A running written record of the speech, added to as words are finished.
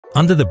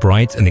Under the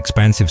bright and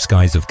expansive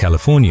skies of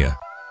California,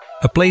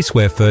 a place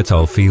where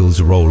fertile fields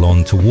roll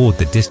on toward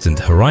the distant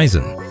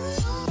horizon,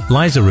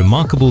 lies a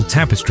remarkable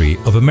tapestry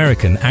of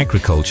American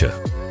agriculture.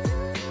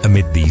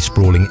 Amid these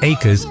sprawling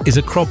acres is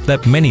a crop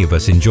that many of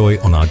us enjoy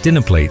on our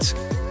dinner plates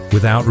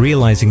without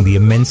realizing the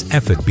immense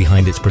effort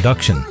behind its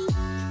production.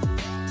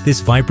 This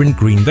vibrant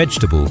green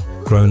vegetable,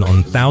 grown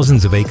on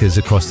thousands of acres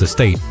across the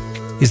state,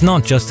 is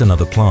not just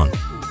another plant.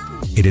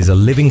 It is a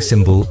living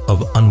symbol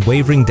of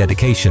unwavering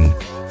dedication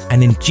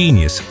and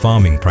ingenious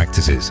farming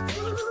practices.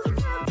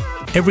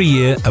 Every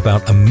year,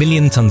 about 1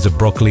 million tons of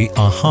broccoli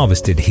are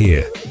harvested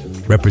here,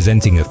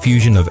 representing a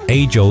fusion of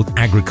age-old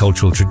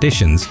agricultural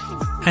traditions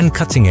and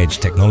cutting-edge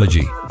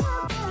technology.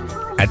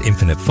 At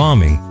Infinite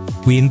Farming,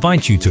 we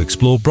invite you to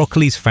explore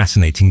broccoli's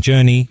fascinating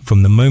journey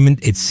from the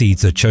moment its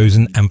seeds are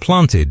chosen and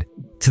planted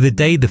to the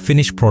day the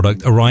finished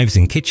product arrives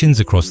in kitchens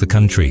across the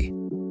country,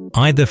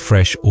 either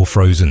fresh or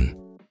frozen.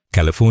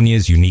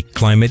 California's unique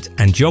climate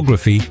and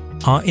geography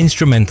are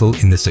instrumental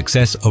in the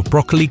success of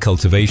broccoli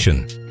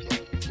cultivation.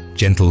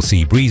 Gentle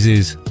sea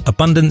breezes,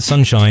 abundant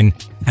sunshine,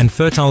 and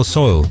fertile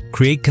soil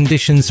create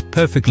conditions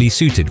perfectly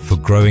suited for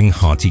growing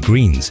hearty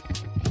greens.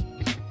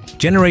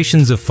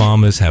 Generations of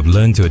farmers have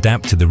learned to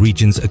adapt to the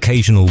region's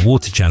occasional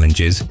water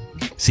challenges,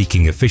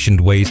 seeking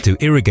efficient ways to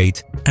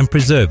irrigate and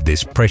preserve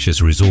this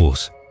precious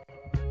resource.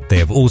 They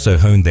have also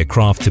honed their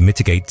craft to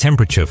mitigate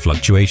temperature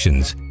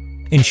fluctuations,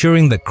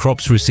 ensuring that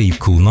crops receive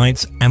cool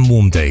nights and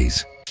warm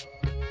days.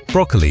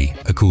 Broccoli,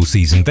 a cool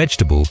season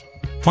vegetable,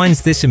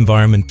 finds this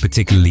environment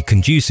particularly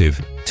conducive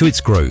to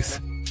its growth.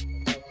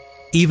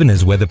 Even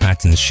as weather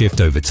patterns shift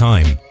over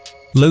time,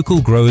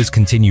 local growers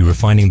continue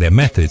refining their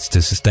methods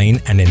to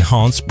sustain and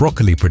enhance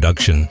broccoli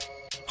production,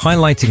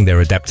 highlighting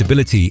their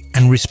adaptability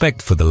and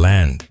respect for the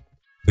land.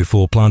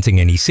 Before planting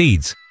any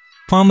seeds,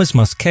 farmers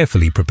must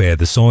carefully prepare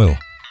the soil.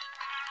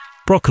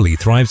 Broccoli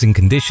thrives in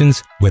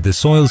conditions where the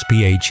soil's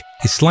pH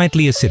is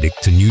slightly acidic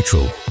to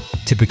neutral,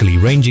 typically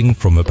ranging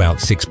from about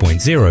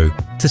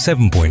 6.0 to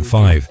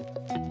 7.5.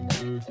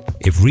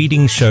 If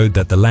readings show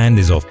that the land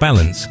is off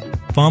balance,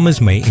 farmers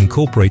may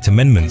incorporate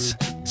amendments,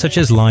 such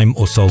as lime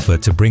or sulfur,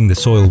 to bring the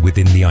soil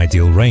within the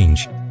ideal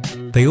range.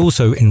 They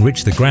also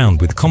enrich the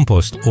ground with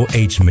compost or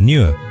aged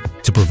manure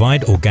to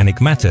provide organic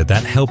matter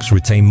that helps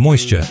retain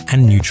moisture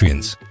and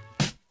nutrients.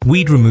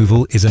 Weed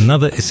removal is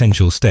another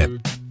essential step,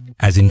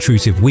 as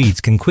intrusive weeds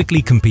can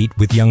quickly compete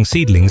with young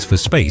seedlings for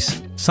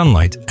space,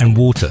 sunlight, and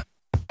water.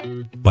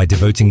 By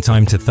devoting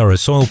time to thorough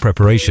soil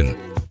preparation,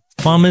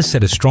 farmers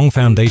set a strong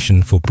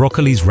foundation for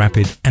broccoli's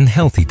rapid and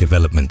healthy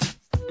development.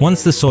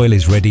 Once the soil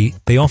is ready,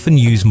 they often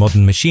use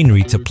modern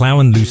machinery to plow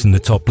and loosen the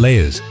top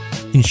layers,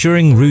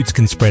 ensuring roots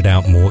can spread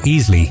out more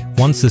easily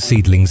once the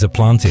seedlings are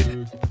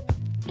planted.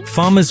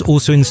 Farmers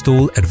also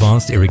install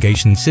advanced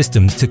irrigation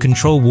systems to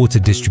control water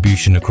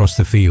distribution across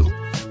the field.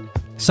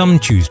 Some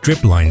choose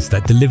drip lines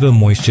that deliver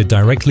moisture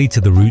directly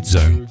to the root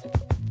zone,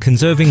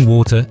 conserving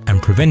water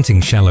and preventing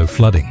shallow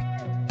flooding.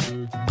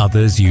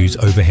 Others use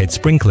overhead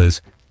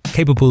sprinklers,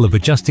 capable of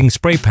adjusting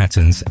spray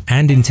patterns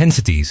and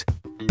intensities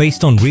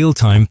based on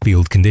real-time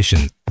field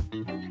conditions.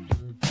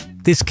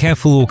 This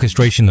careful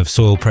orchestration of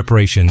soil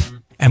preparation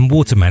and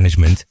water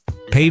management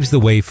paves the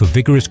way for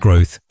vigorous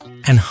growth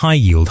and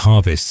high-yield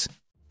harvests.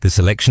 The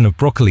selection of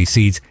broccoli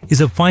seeds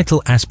is a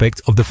vital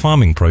aspect of the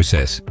farming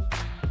process.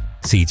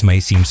 Seeds may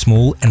seem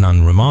small and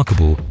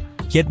unremarkable,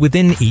 yet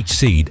within each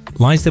seed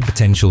lies the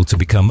potential to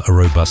become a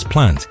robust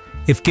plant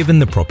if given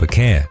the proper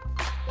care.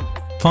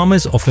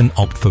 Farmers often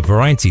opt for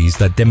varieties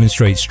that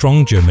demonstrate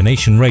strong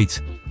germination rates,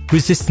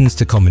 resistance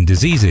to common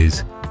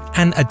diseases,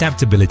 and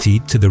adaptability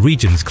to the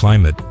region's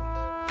climate.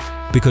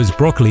 Because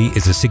broccoli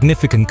is a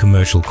significant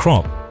commercial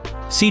crop,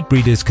 seed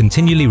breeders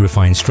continually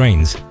refine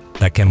strains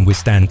that can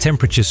withstand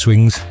temperature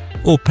swings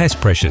or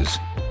pest pressures.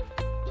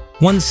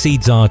 Once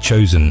seeds are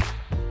chosen,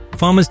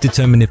 farmers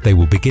determine if they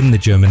will begin the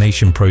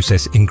germination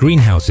process in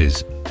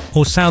greenhouses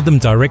or sow them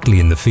directly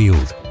in the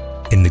field.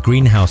 In the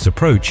greenhouse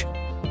approach,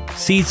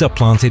 seeds are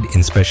planted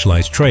in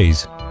specialized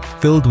trays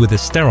filled with a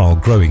sterile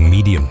growing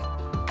medium.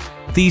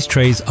 These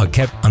trays are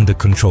kept under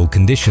controlled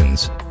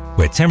conditions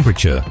where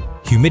temperature,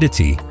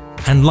 humidity,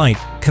 and light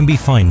can be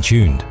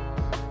fine-tuned.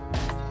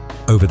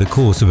 Over the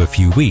course of a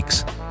few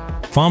weeks,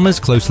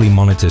 farmers closely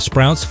monitor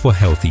sprouts for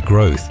healthy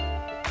growth,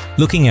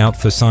 looking out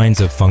for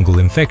signs of fungal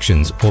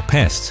infections or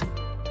pests.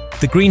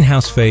 The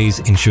greenhouse phase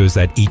ensures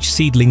that each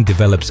seedling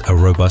develops a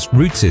robust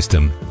root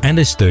system and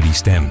a sturdy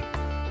stem.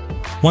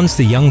 Once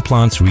the young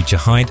plants reach a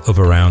height of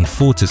around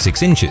 4 to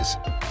 6 inches,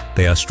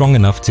 they are strong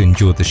enough to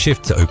endure the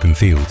shift to open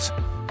fields.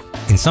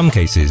 In some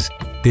cases,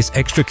 this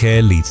extra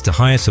care leads to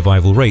higher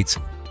survival rates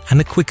and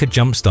a quicker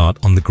jump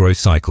start on the growth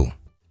cycle.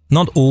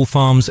 Not all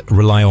farms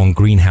rely on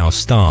greenhouse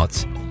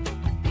starts.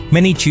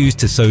 Many choose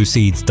to sow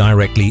seeds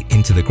directly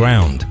into the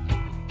ground,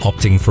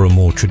 opting for a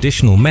more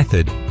traditional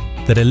method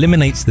that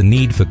eliminates the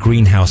need for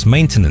greenhouse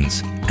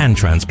maintenance and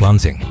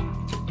transplanting.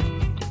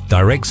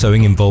 Direct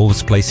sowing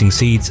involves placing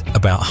seeds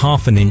about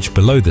 ½ inch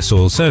below the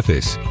soil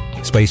surface,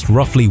 spaced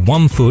roughly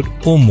 1 foot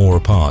or more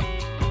apart.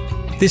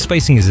 This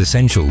spacing is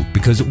essential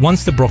because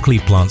once the broccoli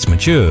plants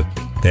mature,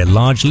 their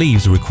large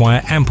leaves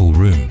require ample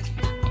room.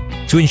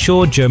 To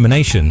ensure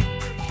germination,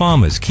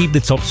 farmers keep the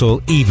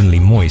topsoil evenly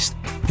moist,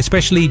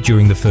 especially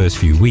during the first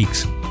few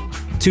weeks.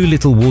 Too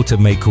little water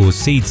may cause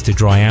seeds to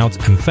dry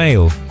out and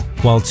fail,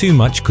 while too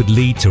much could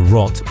lead to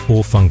rot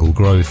or fungal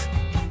growth.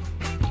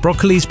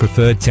 Broccoli's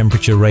preferred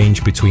temperature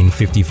range between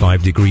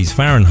 55 degrees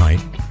Fahrenheit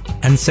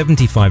and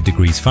 75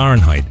 degrees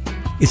Fahrenheit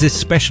is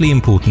especially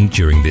important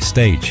during this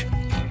stage.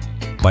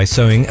 By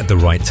sowing at the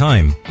right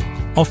time,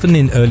 often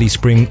in early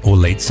spring or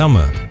late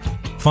summer,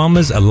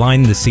 farmers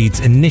align the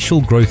seed's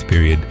initial growth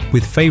period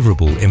with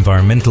favorable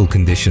environmental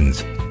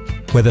conditions.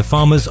 Whether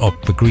farmers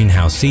opt for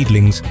greenhouse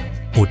seedlings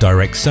or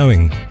direct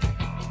sowing,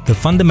 the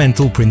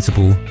fundamental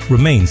principle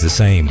remains the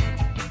same.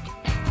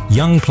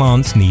 Young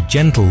plants need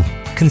gentle,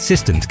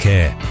 consistent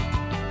care.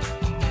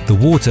 The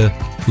water,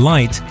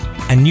 light,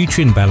 and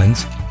nutrient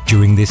balance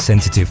during this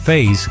sensitive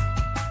phase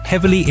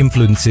heavily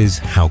influences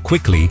how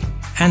quickly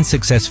and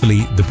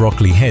successfully the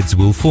broccoli heads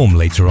will form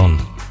later on.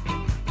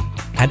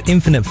 At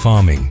Infinite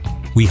Farming,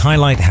 we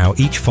highlight how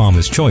each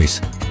farmer's choice,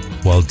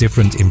 while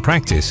different in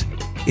practice,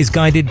 is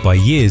guided by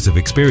years of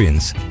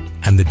experience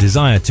and the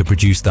desire to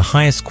produce the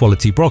highest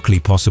quality broccoli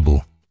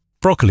possible.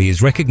 Broccoli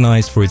is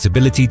recognized for its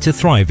ability to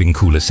thrive in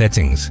cooler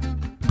settings,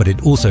 but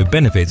it also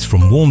benefits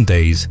from warm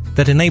days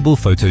that enable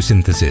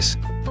photosynthesis.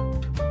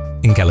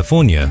 In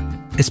California,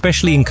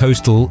 especially in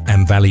coastal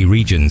and valley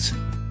regions,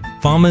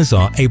 farmers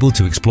are able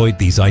to exploit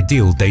these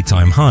ideal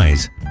daytime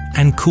highs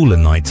and cooler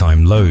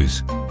nighttime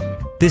lows.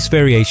 This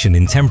variation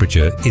in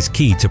temperature is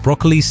key to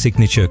broccoli's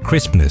signature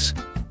crispness,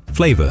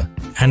 flavor,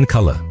 and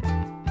color.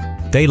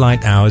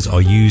 Daylight hours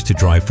are used to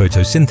drive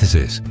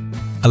photosynthesis,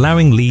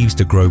 allowing leaves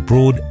to grow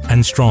broad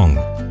and strong,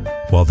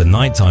 while the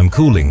nighttime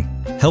cooling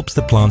helps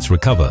the plants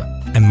recover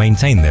and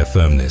maintain their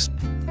firmness.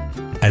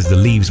 As the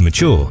leaves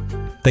mature,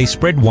 they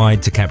spread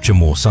wide to capture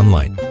more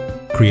sunlight,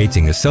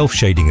 creating a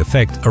self-shading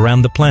effect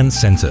around the plant's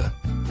center.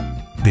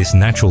 This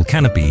natural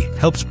canopy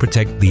helps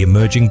protect the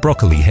emerging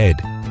broccoli head.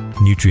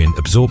 Nutrient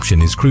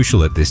absorption is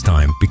crucial at this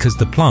time because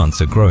the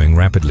plants are growing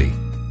rapidly.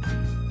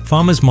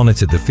 Farmers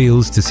monitor the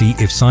fields to see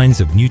if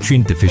signs of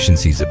nutrient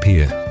deficiencies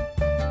appear.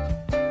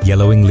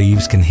 Yellowing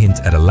leaves can hint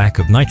at a lack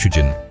of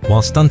nitrogen,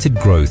 while stunted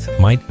growth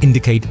might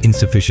indicate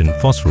insufficient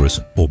phosphorus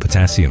or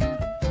potassium.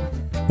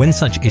 When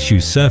such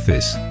issues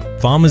surface,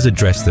 farmers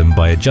address them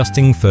by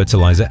adjusting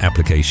fertilizer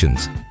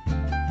applications.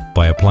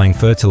 By applying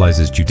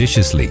fertilizers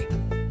judiciously,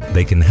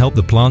 they can help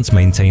the plants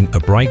maintain a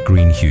bright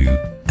green hue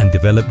and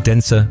develop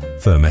denser,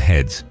 firmer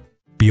heads.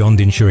 Beyond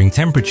ensuring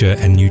temperature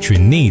and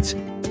nutrient needs,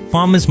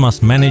 farmers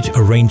must manage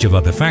a range of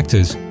other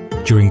factors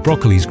during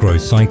broccoli's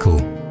growth cycle.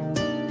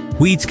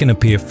 Weeds can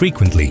appear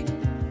frequently,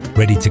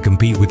 ready to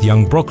compete with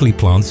young broccoli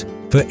plants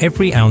for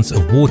every ounce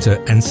of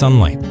water and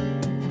sunlight.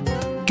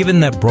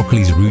 Given that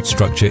broccoli's root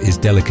structure is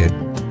delicate,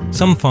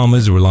 some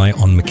farmers rely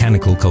on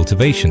mechanical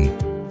cultivation,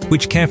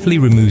 which carefully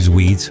removes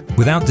weeds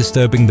without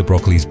disturbing the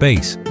broccoli's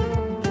base.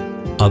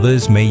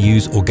 Others may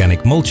use organic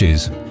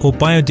mulches or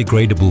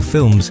biodegradable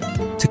films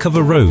to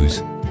cover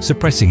rows,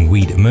 suppressing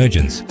weed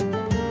emergence.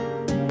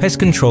 Pest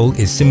control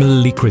is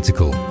similarly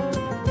critical.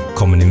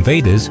 Common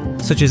invaders,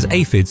 such as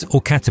aphids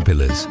or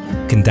caterpillars,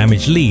 can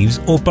damage leaves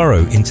or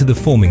burrow into the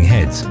forming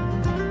heads.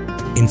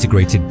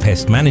 Integrated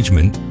pest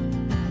management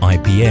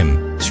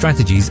 (IPM)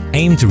 strategies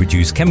aim to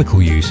reduce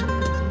chemical use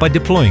by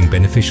deploying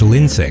beneficial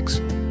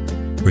insects,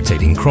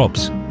 rotating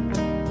crops,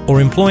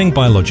 or employing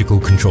biological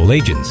control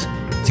agents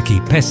to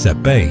keep pests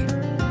at bay.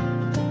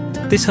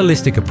 This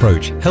holistic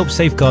approach helps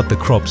safeguard the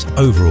crop's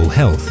overall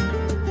health,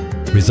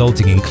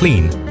 resulting in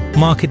clean,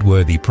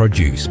 market-worthy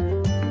produce.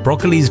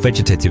 Broccoli's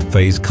vegetative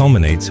phase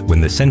culminates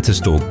when the center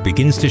stalk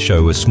begins to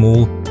show a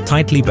small,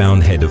 tightly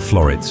bound head of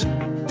florets.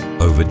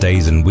 Over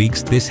days and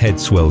weeks, this head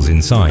swells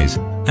in size,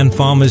 and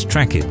farmers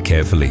track it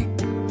carefully.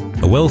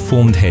 A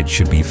well-formed head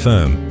should be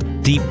firm,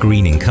 deep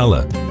green in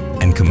color,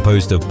 and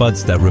composed of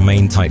buds that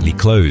remain tightly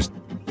closed.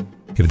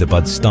 If the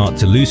buds start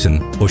to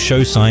loosen or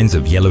show signs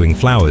of yellowing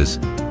flowers,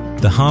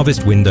 the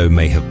harvest window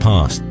may have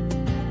passed.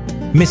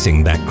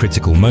 Missing that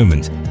critical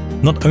moment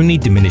not only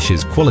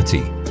diminishes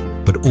quality,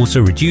 but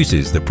also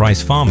reduces the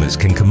price farmers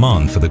can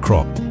command for the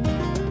crop.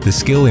 The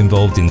skill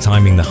involved in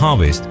timing the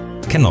harvest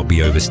cannot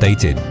be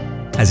overstated,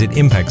 as it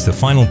impacts the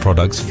final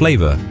product's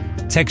flavor,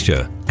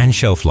 texture, and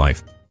shelf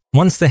life.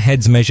 Once the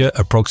heads measure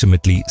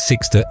approximately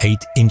 6 to 8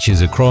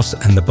 inches across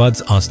and the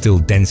buds are still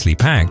densely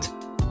packed,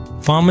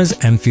 farmers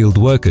and field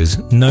workers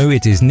know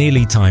it is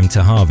nearly time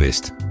to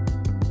harvest.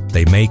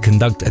 They may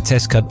conduct a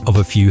test cut of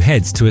a few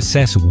heads to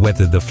assess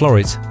whether the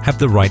florets have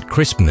the right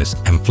crispness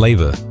and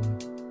flavor.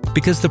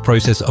 Because the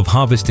process of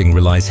harvesting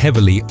relies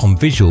heavily on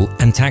visual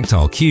and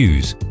tactile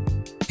cues,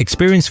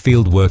 experienced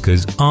field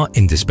workers are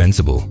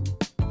indispensable.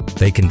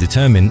 They can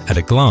determine at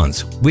a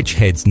glance which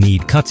heads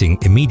need cutting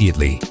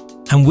immediately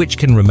and which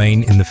can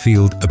remain in the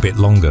field a bit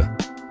longer.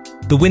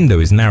 The window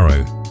is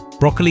narrow.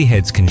 Broccoli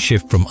heads can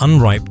shift from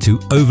unripe to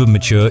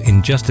over-mature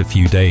in just a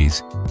few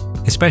days,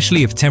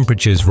 especially if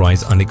temperatures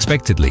rise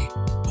unexpectedly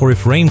or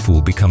if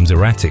rainfall becomes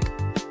erratic.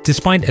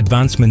 Despite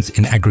advancements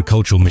in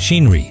agricultural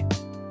machinery,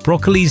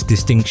 broccoli's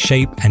distinct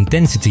shape and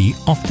density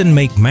often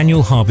make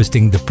manual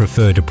harvesting the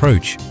preferred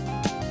approach.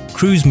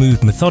 Crews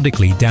move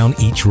methodically down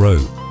each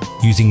row,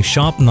 using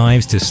sharp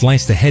knives to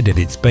slice the head at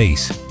its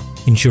base,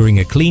 ensuring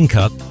a clean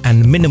cut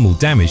and minimal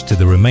damage to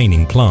the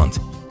remaining plant.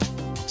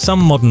 Some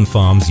modern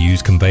farms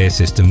use conveyor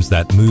systems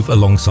that move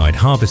alongside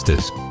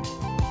harvesters.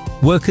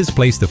 Workers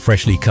place the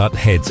freshly cut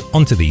heads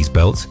onto these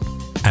belts,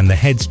 and the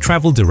heads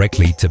travel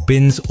directly to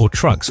bins or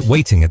trucks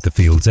waiting at the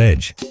field's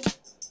edge.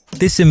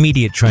 This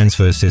immediate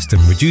transfer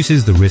system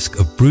reduces the risk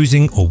of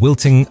bruising or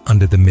wilting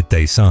under the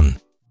midday sun.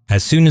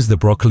 As soon as the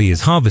broccoli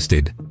is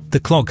harvested,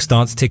 the clock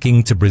starts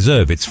ticking to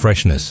preserve its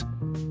freshness.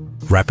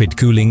 Rapid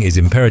cooling is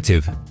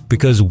imperative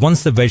because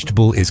once the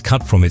vegetable is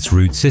cut from its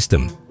root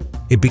system,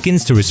 it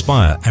begins to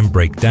respire and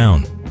break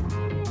down.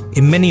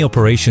 In many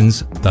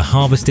operations, the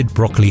harvested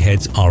broccoli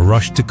heads are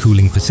rushed to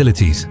cooling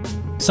facilities.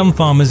 Some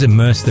farmers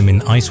immerse them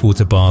in ice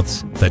water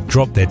baths that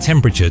drop their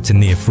temperature to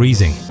near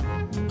freezing.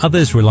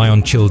 Others rely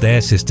on chilled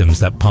air systems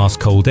that pass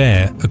cold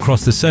air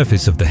across the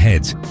surface of the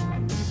heads.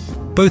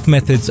 Both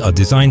methods are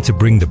designed to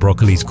bring the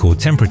broccoli's core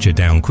temperature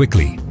down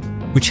quickly,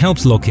 which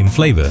helps lock in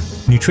flavor,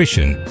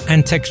 nutrition,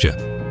 and texture.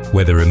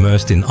 Whether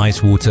immersed in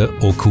ice water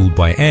or cooled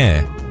by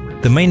air,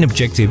 the main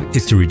objective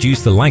is to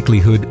reduce the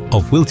likelihood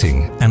of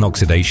wilting and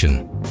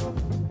oxidation.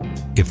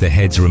 If the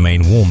heads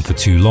remain warm for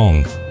too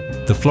long,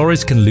 the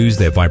florets can lose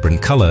their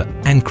vibrant color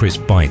and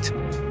crisp bite.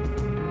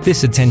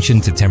 This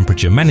attention to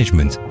temperature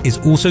management is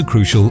also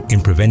crucial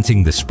in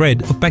preventing the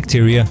spread of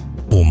bacteria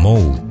or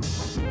mold.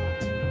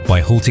 By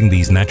halting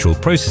these natural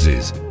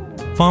processes,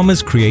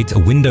 farmers create a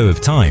window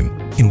of time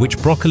in which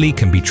broccoli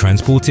can be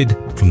transported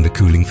from the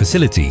cooling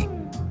facility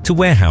to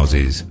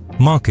warehouses,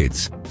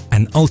 markets,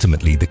 and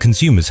ultimately the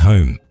consumer's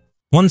home.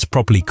 Once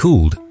properly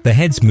cooled, the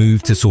heads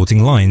move to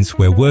sorting lines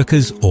where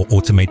workers or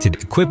automated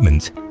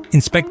equipment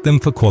inspect them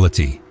for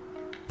quality.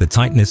 The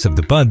tightness of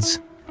the buds,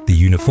 the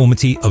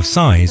uniformity of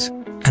size,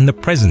 and the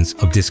presence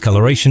of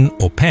discoloration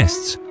or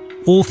pests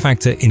all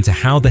factor into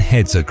how the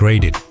heads are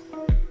graded.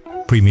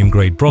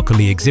 Premium-grade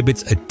broccoli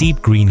exhibits a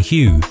deep green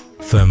hue,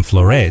 firm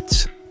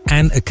florets,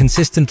 and a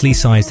consistently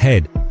sized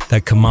head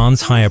that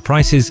commands higher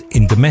prices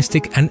in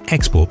domestic and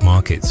export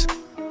markets.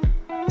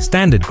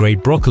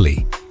 Standard-grade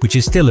broccoli, which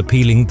is still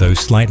appealing though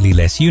slightly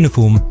less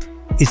uniform,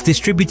 is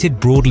distributed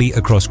broadly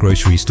across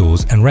grocery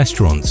stores and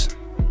restaurants.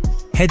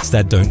 Heads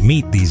that don't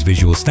meet these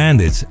visual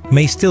standards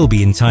may still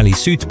be entirely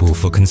suitable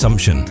for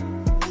consumption.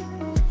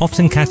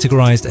 Often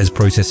categorized as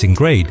processing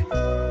grade,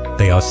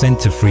 they are sent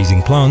to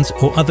freezing plants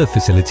or other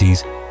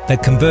facilities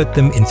that convert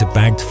them into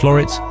bagged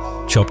florets,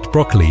 chopped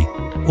broccoli,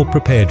 or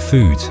prepared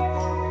foods.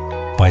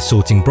 By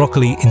sorting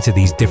broccoli into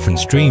these different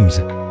streams,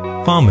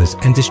 farmers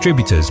and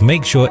distributors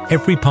make sure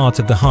every part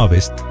of the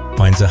harvest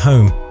finds a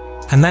home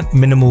and that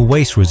minimal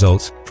waste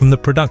results from the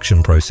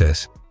production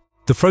process.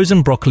 The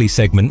frozen broccoli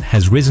segment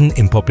has risen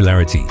in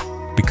popularity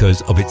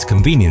because of its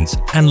convenience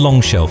and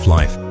long shelf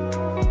life.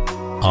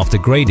 After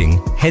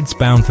grading, heads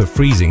bound for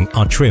freezing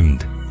are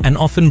trimmed and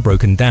often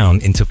broken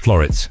down into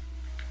florets.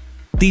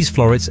 These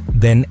florets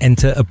then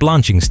enter a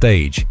blanching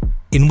stage,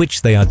 in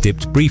which they are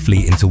dipped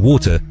briefly into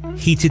water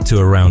heated to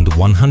around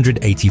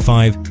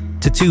 185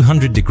 to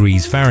 200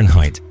 degrees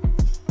Fahrenheit.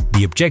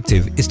 The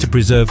objective is to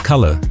preserve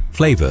color,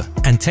 flavor,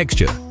 and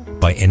texture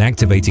by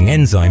inactivating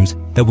enzymes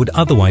that would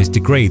otherwise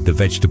degrade the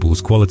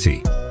vegetable's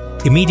quality.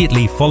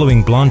 Immediately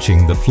following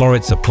blanching, the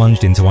florets are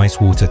plunged into ice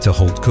water to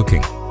halt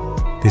cooking.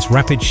 This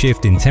rapid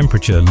shift in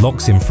temperature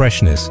locks in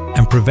freshness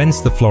and prevents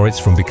the florets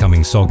from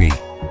becoming soggy.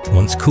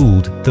 Once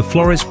cooled, the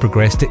florets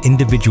progress to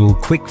individual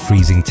quick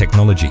freezing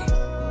technology.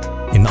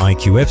 In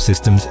IQF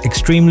systems,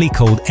 extremely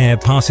cold air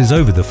passes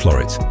over the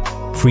florets,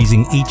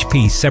 freezing each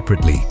piece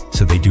separately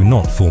so they do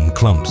not form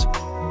clumps.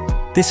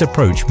 This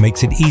approach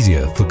makes it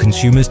easier for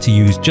consumers to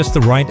use just the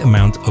right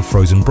amount of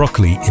frozen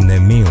broccoli in their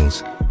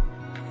meals.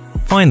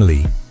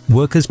 Finally,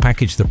 workers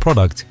package the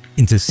product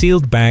into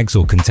sealed bags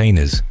or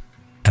containers,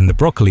 and the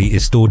broccoli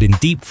is stored in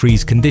deep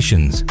freeze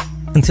conditions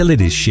until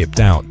it is shipped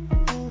out.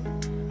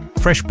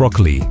 Fresh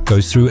broccoli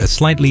goes through a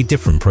slightly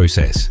different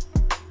process,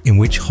 in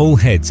which whole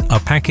heads are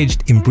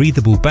packaged in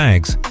breathable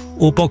bags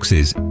or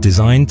boxes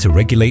designed to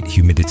regulate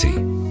humidity.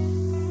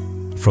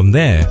 From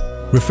there,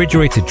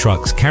 refrigerated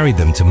trucks carry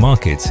them to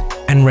markets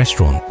and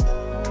restaurants.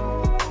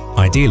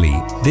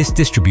 Ideally, this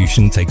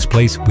distribution takes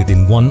place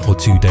within 1 or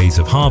 2 days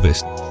of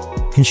harvest,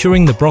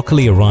 ensuring the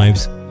broccoli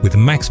arrives with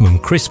maximum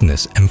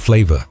crispness and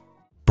flavor.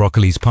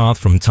 Broccoli's path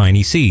from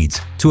tiny seeds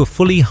to a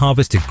fully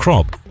harvested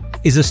crop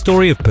is a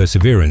story of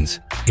perseverance,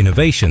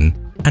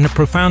 innovation, and a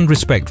profound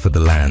respect for the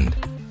land.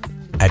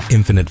 At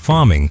Infinite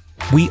Farming,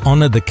 we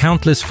honor the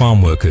countless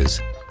farm workers,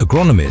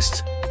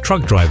 agronomists,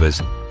 truck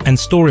drivers, and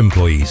store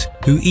employees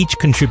who each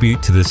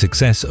contribute to the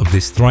success of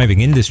this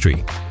thriving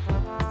industry.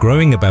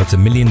 Growing about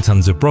 1 million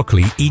tons of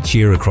broccoli each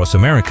year across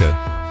America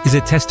is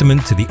a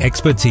testament to the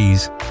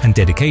expertise and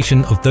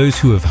dedication of those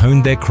who have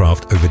honed their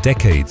craft over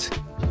decades.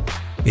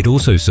 It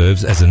also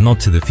serves as a nod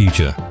to the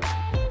future,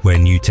 where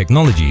new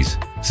technologies,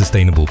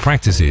 sustainable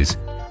practices,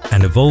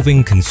 and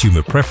evolving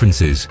consumer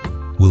preferences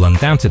will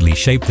undoubtedly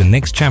shape the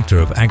next chapter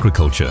of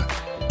agriculture.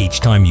 Each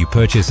time you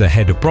purchase a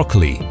head of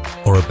broccoli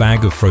or a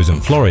bag of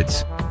frozen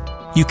florets,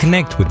 you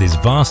connect with this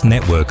vast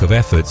network of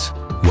efforts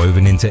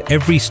woven into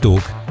every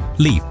stalk,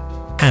 leaf,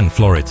 and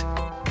floret.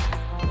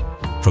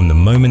 From the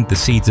moment the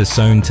seeds are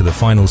sown to the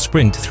final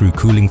sprint through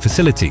cooling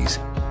facilities,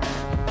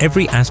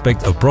 every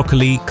aspect of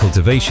broccoli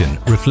cultivation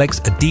reflects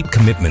a deep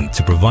commitment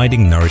to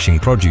providing nourishing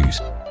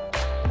produce.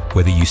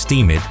 Whether you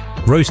steam it,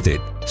 roast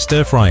it,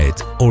 stir-fry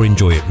it, or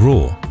enjoy it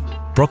raw,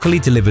 broccoli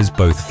delivers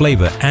both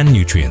flavor and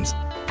nutrients,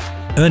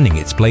 earning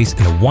its place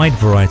in a wide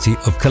variety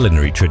of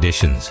culinary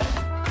traditions.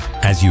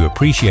 As you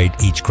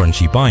appreciate each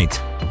crunchy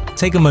bite,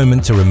 take a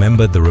moment to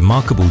remember the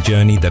remarkable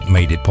journey that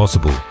made it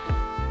possible.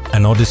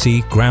 An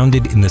odyssey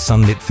grounded in the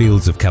sunlit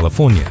fields of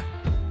California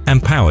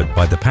and powered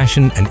by the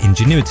passion and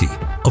ingenuity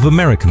of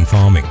American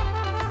farming.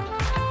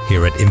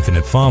 Here at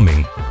Infinite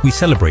Farming, we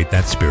celebrate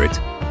that spirit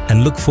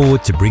and look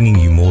forward to bringing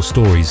you more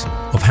stories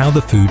of how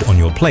the food on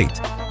your plate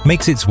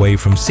makes its way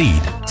from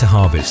seed to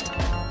harvest.